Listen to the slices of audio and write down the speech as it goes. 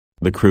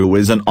The Crew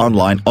is an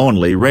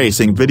online-only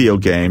racing video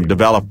game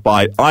developed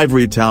by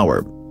Ivory Tower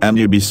and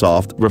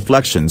Ubisoft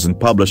Reflections and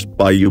published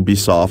by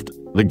Ubisoft.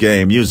 The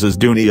game uses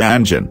Dunia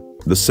engine,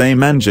 the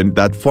same engine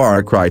that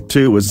Far Cry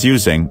 2 is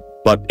using,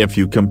 but if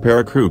you compare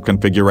a Crew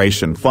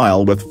configuration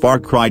file with Far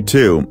Cry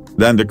 2,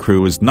 then the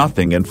Crew is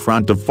nothing in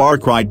front of Far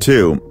Cry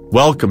 2.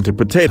 Welcome to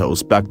Potato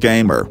Spec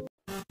Gamer.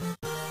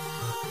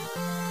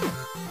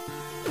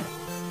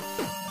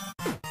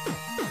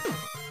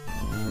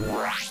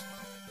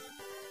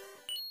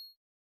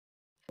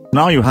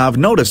 Now you have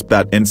noticed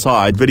that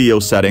inside video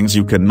settings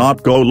you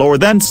cannot go lower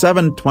than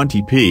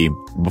 720p.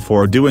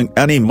 Before doing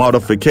any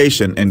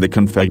modification in the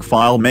config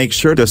file, make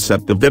sure to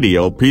set the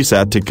video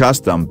preset to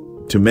custom,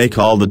 to make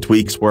all the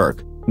tweaks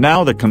work.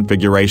 Now the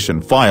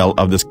configuration file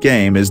of this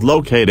game is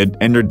located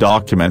in your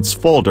Documents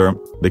folder,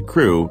 the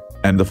Crew,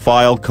 and the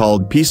file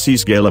called PC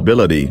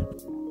Scalability.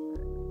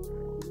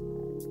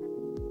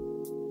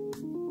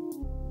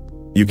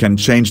 You can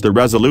change the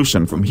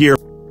resolution from here.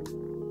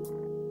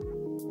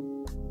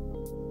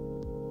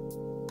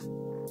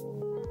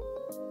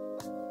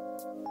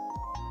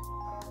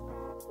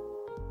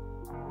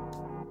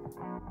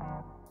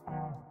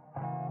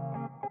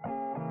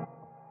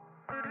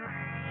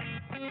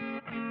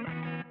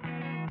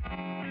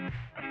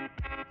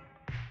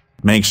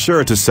 Make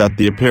sure to set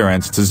the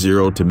appearance to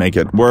 0 to make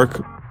it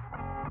work.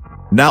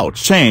 Now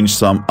change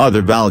some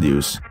other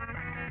values.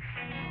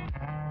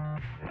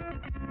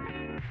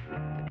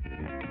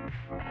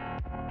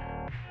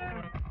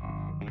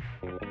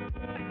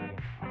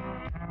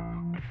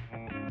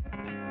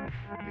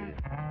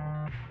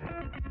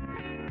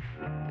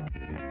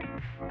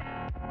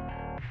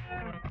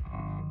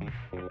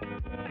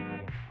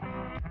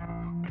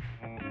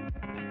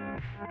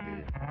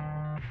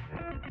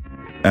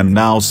 And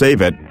now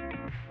save it.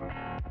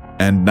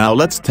 And now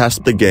let's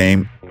test the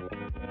game.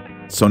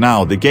 So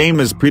now the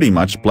game is pretty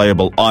much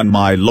playable on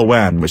my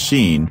low-end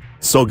machine.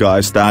 So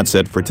guys, that's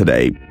it for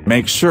today.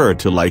 Make sure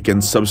to like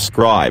and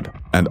subscribe,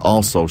 and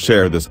also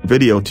share this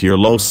video to your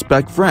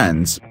low-spec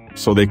friends,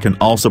 so they can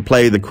also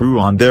play the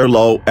Crew on their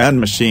low-end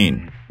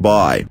machine.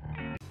 Bye.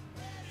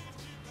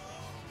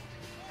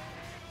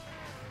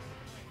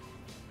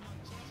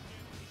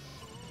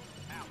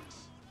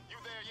 You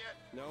there yet?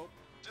 Nope.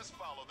 Just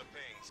follow the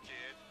pings,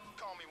 kid.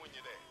 Call me when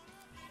you're there.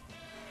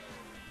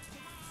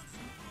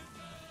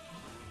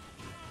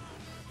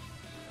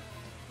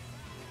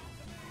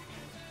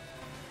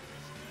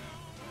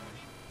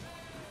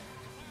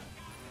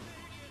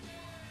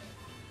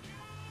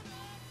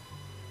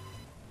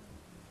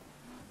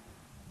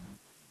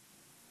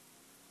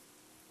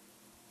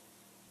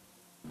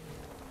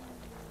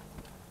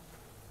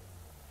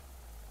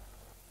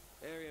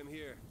 Harry, I'm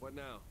here. What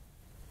now?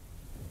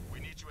 We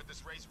need you at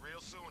this race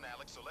real soon,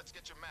 Alex, so let's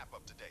get your map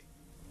up to date.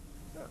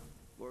 Oh,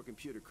 more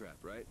computer crap,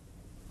 right?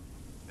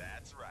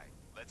 That's right.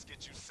 Let's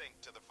get you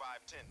synced to the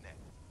 510 net.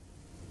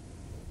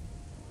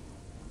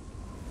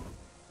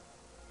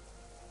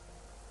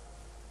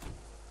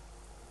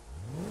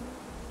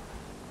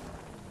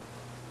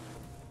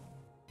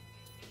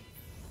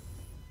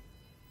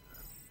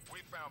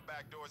 We found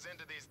backdoors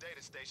into these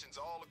data stations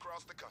all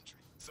across the country,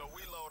 so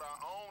we load our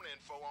own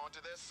info onto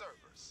their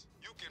servers.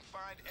 You can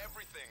find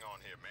everything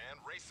on here, man.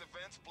 Race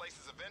events,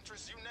 places of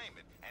interest, you name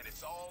it. And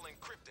it's all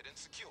encrypted and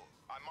secure.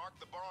 I marked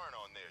the barn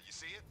on there, you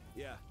see it?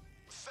 Yeah.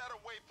 Set a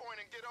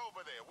waypoint and get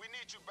over there. We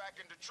need you back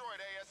in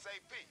Detroit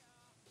ASAP.